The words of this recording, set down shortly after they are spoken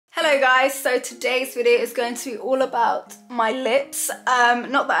Hello guys, so today's video is going to be all about my lips.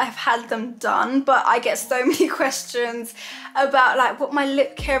 Not that I've had them done, but I get so many questions about like what my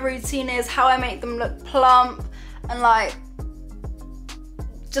lip care routine is, how I make them look plump and like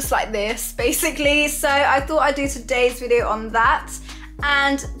just like this basically. So I thought I'd do today's video on that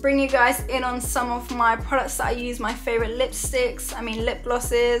and bring you guys in on some of my products that I use, my favorite lipsticks, lip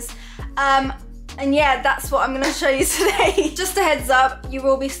glosses. And yeah, that's what I'm gonna show you today. Just a heads up, you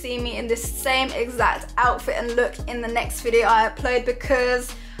will be seeing me in this same exact outfit and look in the next video I upload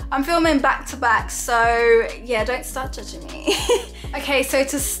because I'm filming back to back, so yeah, don't start judging me. Okay, so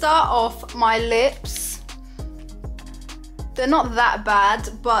to start off, my lips, they're not that bad,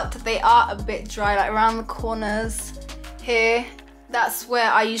 but they are a bit dry, like around the corners here. That's where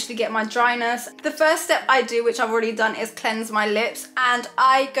I usually get my dryness. The first step I do, which I've already done, is cleanse my lips, and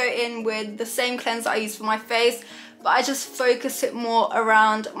I go in with the same cleanser I use for my face, but I just focus it more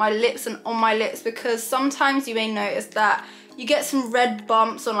around my lips and on my lips because sometimes you may notice that you get some red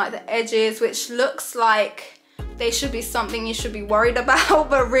bumps on like the edges, which looks like they should be something you should be worried about,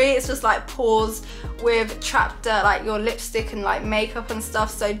 but really it's just like pores with trapped dirt, like your lipstick and like makeup and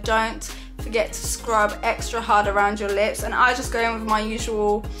stuff. So don't forget to scrub extra hard around your lips, and I just go in with my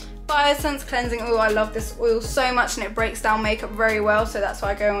usual Biosense cleansing oil. I love this oil so much and it breaks down makeup very well, so that's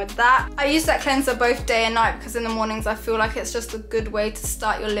why I go in with that. I use that cleanser both day and night because in the mornings I feel like it's just a good way to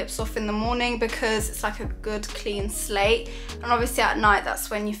start your lips off in the morning because it's like a good clean slate, and obviously at night that's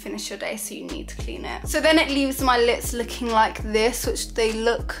when you finish your day, so you need to clean it. So then it leaves my lips looking like this, which they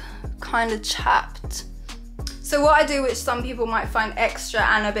look kind of chapped. So what I do, which some people might find extra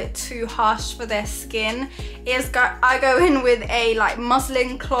and a bit too harsh for their skin, is I go in with a like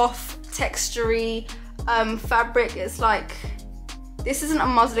muslin cloth textury fabric. It's like, this isn't a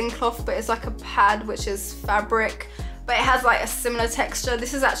muslin cloth, but it's like a pad which is fabric, but it has like a similar texture.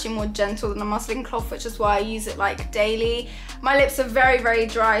 This is actually more gentle than a muslin cloth, which is why I use it like daily. My lips are very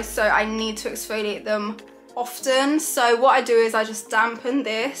dry, so I need to exfoliate them often. So what I do is I just dampen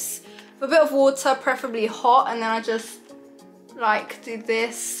this with a bit of water, preferably hot, and then I just like do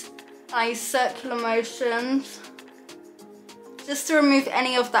this. I use circular motions just to remove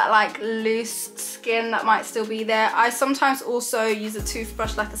any of that like loose skin that might still be there. I sometimes also use a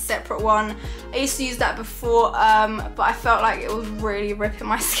toothbrush, like a separate one. I used to use that before, but I felt like it was really ripping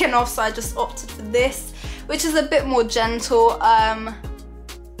my skin off, so I just opted for this, which is a bit more gentle.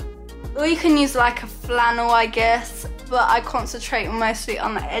 Or you can use like a flannel, I guess, but I concentrate mostly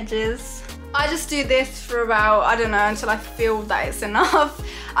on the edges. I just do this for about, I don't know, until I feel that it's enough.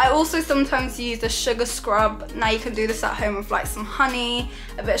 I also sometimes use a sugar scrub. Now you can do this at home with like some honey,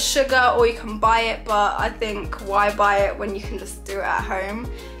 a bit of sugar, or you can buy it, but I think why buy it when you can just do it at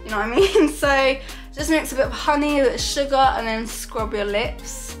home, you know what I mean? So just mix a bit of honey, a bit of sugar, and then scrub your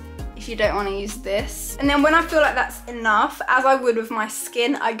lips if you don't want to use this. And then when I feel like that's enough, as I would with my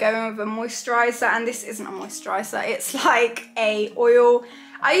skin, I go in with a moisturizer, and this isn't a moisturizer, it's like a oil.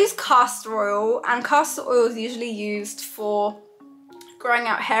 I use castor oil, and castor oil is usually used for growing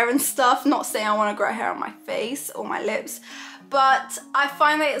out hair and stuff. Not saying I want to grow hair on my face or my lips, but I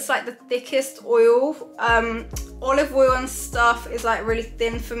find that it's like the thickest oil. Olive oil and stuff is like really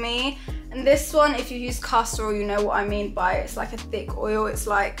thin for me, and this one, if you use castor oil, you know what I mean by it. It's like a thick oil, it's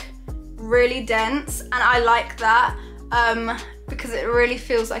like really dense, and I like that because it really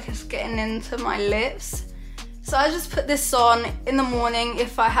feels like it's getting into my lips. So I just put this on in the morning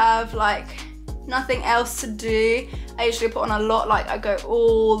if I have like nothing else to do. I usually put on a lot, like I go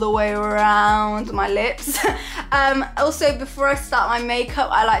all the way around my lips. Also, before I start my makeup,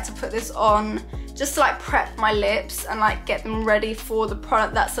 I like to put this on just to like prep my lips and like get them ready for the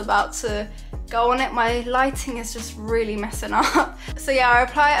product that's about to go on it. My lighting is just really messing up. So yeah, I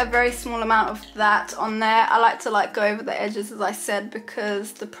apply a very small amount of that on there. I like to like go over the edges, as I said,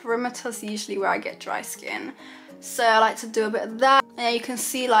 because the perimeter is usually where I get dry skin. So I like to do a bit of that. And you can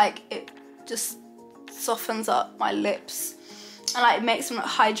see like it just softens up my lips and like makes them look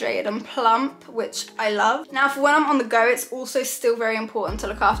hydrated and plump, which I love. Now for when I'm on the go, it's also still very important to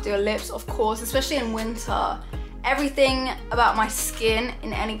look after your lips, of course, especially in winter. Everything about my skin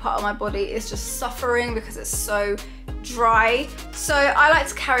in any part of my body is just suffering because it's so dry. So I like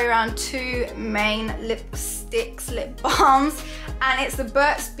to carry around two main lipsticks, lip balms, and it's the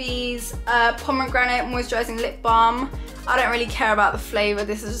Burt's Bees Pomegranate Moisturizing Lip Balm. I don't really care about the flavor,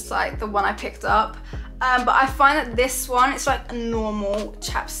 this is just like the one I picked up. But I find that this one, it's like a normal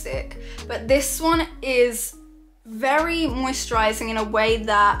chapstick, but this one is very moisturizing in a way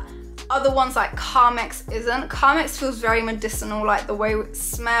that other ones like Carmex isn't. Carmex feels very medicinal, like the way it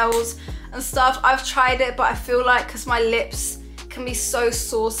smells and stuff. I've tried it, but I feel like because my lips can be so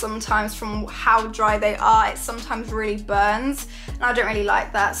sore sometimes from how dry they are. It sometimes really burns and I don't really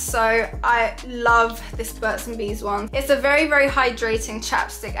like that. So I love this Burt's Bees one. It's a very, very hydrating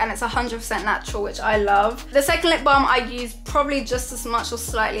chapstick and it's 100% natural, which I love. The second lip balm I use probably just as much or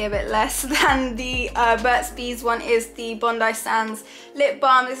slightly a bit less than the Burt's Bees one is the Bondi Sands lip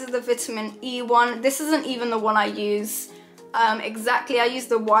balm. This is the vitamin E one. This isn't even the one I use exactly. I use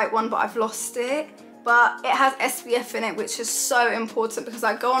the white one, but I've lost it. But it has SPF in it, which is so important because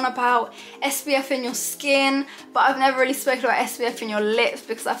I go on about SPF in your skin, but I've never really spoken about SPF in your lips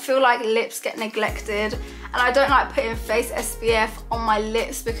because I feel like lips get neglected, and I don't like putting face SPF on my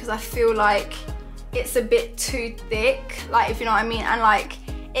lips because I feel like it's a bit too thick, like, if you know what I mean, and like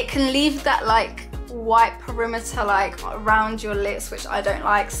it can leave that like white perimeter like around your lips, which I don't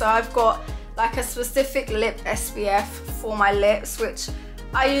like. So I've got like a specific lip SPF for my lips, which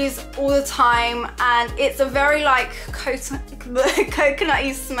I use all the time, and it's a very like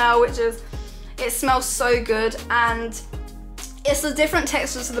coconutty smell, which is, it smells so good, and it's a different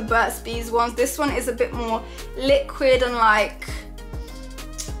texture to the Burt's Bees ones. This one is a bit more liquid and like,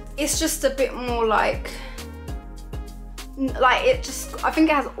 it's just a bit more like it just, I think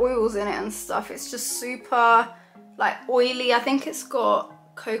it has oils in it and stuff. It's just super like oily. I think it's got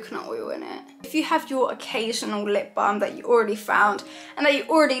coconut oil in it. If you have your occasional lip balm that you already found and that you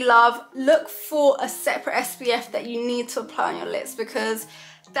already love, look for a separate SPF that you need to apply on your lips, because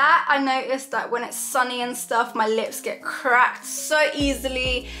that, I noticed that when it's sunny and stuff, my lips get cracked so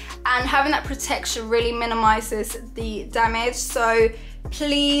easily, and having that protection really minimizes the damage. So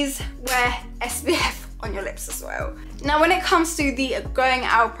please wear SPF on your lips as well. Now when it comes to the going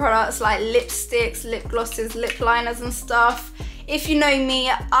out products like lipsticks, lip glosses, lip liners and stuff, if you know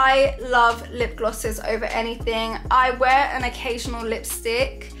me, I love lip glosses over anything. I wear an occasional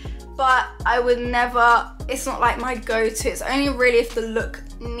lipstick, but I would never, it's not like my go-to. It's only really if the look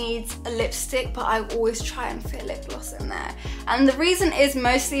needs a lipstick, but I always try and fit lip gloss in there. And the reason is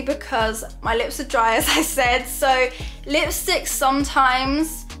mostly because my lips are dry, as I said. So lipsticks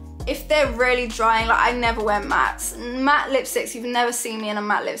sometimes, if they're really drying, like I never wear mattes. Matte lipsticks, you've never seen me in a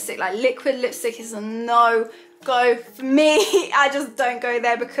matte lipstick. Like liquid lipstick is a no-go for me. I just don't go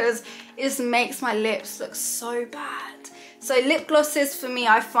there because it just makes my lips look so bad. So lip glosses for me,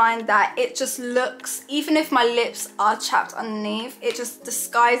 I find that it just looks, even if my lips are chapped underneath, it just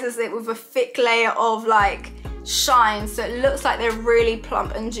disguises it with a thick layer of like shine. So it looks like they're really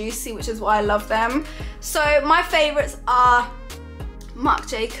plump and juicy, which is why I love them. So my favorites are Marc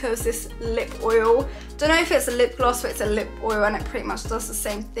Jacobs, this lip oil. Don't know if it's a lip gloss, but it's a lip oil and it pretty much does the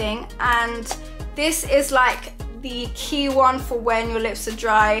same thing. And this is like the key one for when your lips are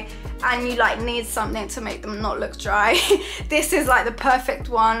dry and you like need something to make them not look dry. This is like the perfect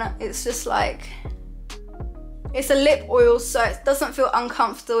one. It's just like, it's a lip oil, so it doesn't feel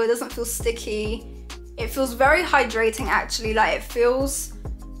uncomfortable, it doesn't feel sticky. It feels very hydrating actually, like it feels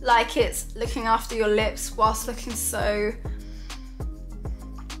like it's looking after your lips whilst looking so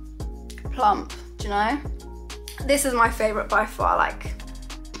plump, do you know? This is my favorite by far. Like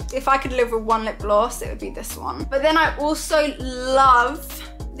if I could live with one lip gloss, it would be this one. But then I also love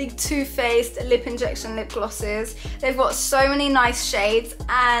the Too Faced lip injection lip glosses. They've got so many nice shades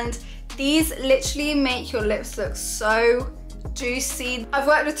and these literally make your lips look so juicy. I've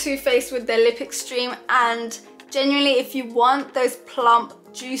worked with Too Faced with their Lip Extreme, and genuinely if you want those plump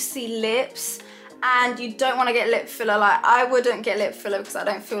juicy lips and you don't want to get lip filler, like I wouldn't get lip filler because I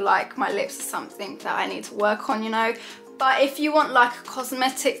don't feel like my lips are something that I need to work on, you know. But if you want like a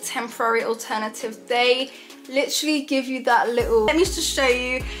cosmetic temporary alternative, they literally give you that little, let me just show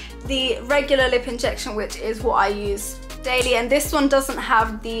you the regular lip injection, which is what I use daily. And this one doesn't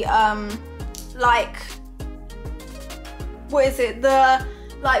have the like, what is it, the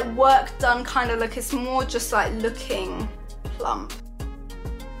like work done kind of look. It's more just like looking plump.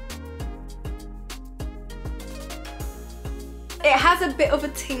 It has a bit of a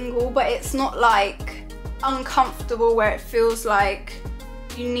tingle, but it's not like uncomfortable where it feels like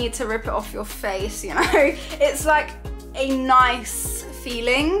you need to rip it off your face, you know. It's like a nice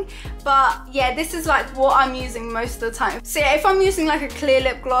feeling. But yeah, this is like what I'm using most of the time. So yeah, if I'm using like a clear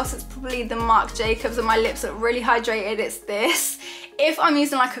lip gloss, it's probably the Marc Jacobs and my lips look really hydrated, it's this. If I'm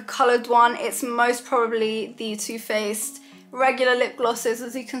using like a coloured one, it's most probably the Too Faced regular lip glosses.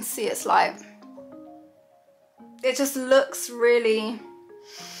 As you can see, it's like, it just looks really,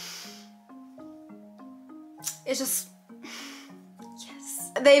 it's just,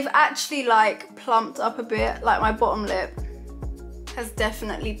 yes. They've actually like plumped up a bit, like my bottom lip has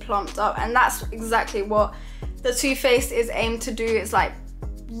definitely plumped up, and that's exactly what the Too Faced is aimed to do. It's like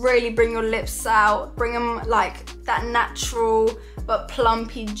really bring your lips out, bring them like that natural but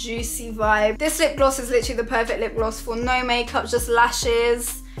plumpy, juicy vibe. This lip gloss is literally the perfect lip gloss for no makeup, just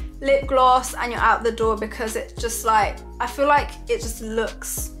lashes, lip gloss, and you're out the door, because it just like, I feel like it just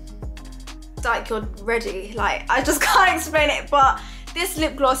looks like you're ready. Like, I just can't explain it, but this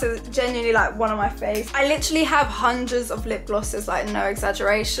lip gloss is genuinely like one of my faves. I literally have hundreds of lip glosses, like no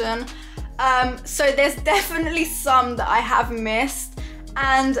exaggeration. So there's definitely some that I have missed.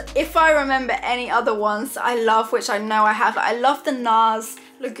 And if I remember any other ones that I love, which I know I have, like, I love the NARS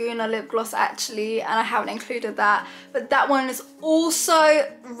Laguna lip gloss actually, and I haven't included that, but that one is also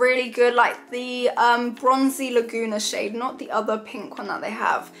really good, like the bronzy Laguna shade, not the other pink one that they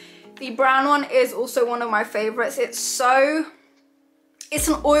have. The brown one is also one of my favorites. It's an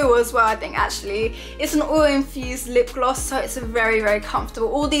oil as well, I think, actually. It's an oil infused lip gloss, so it's very, very comfortable.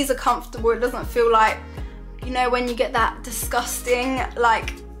 All these are comfortable. It doesn't feel like, you know, when you get that disgusting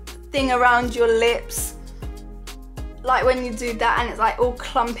like thing around your lips, like when you do that and it's like all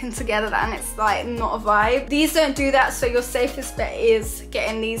clumping together and it's like not a vibe. These don't do that, so your safest bet is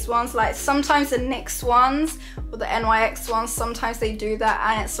getting these ones. Like sometimes the NYX ones or the NYX ones, sometimes they do that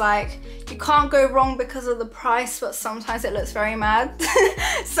and it's like, you can't go wrong because of the price, but sometimes it looks very mad.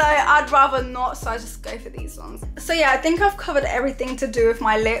 So I'd rather not, so I just go for these ones. So yeah, I think I've covered everything to do with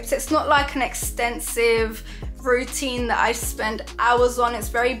my lips. It's not like an extensive routine that I spend hours on. It's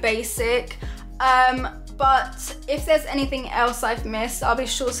very basic. But if there's anything else I've missed, I'll be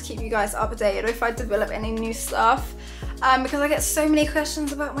sure to keep you guys updated if I develop any new stuff, because I get so many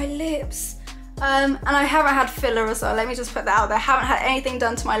questions about my lips. And I haven't had filler as well, let me just put that out there. I haven't had anything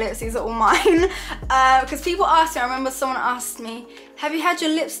done to my lips, these are all mine. Because people ask me, I remember someone asked me, have you had your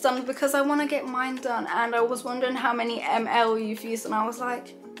lips done? Because I want to get mine done, and I was wondering how many ml you've used, and I was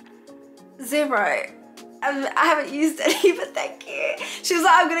like, 0. I haven't used any, but thank you. She was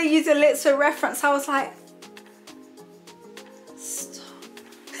like, I'm gonna use your lips for reference. I was like, stop.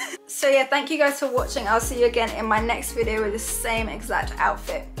 So yeah, thank you guys for watching. I'll see you again in my next video with the same exact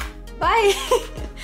outfit. Bye.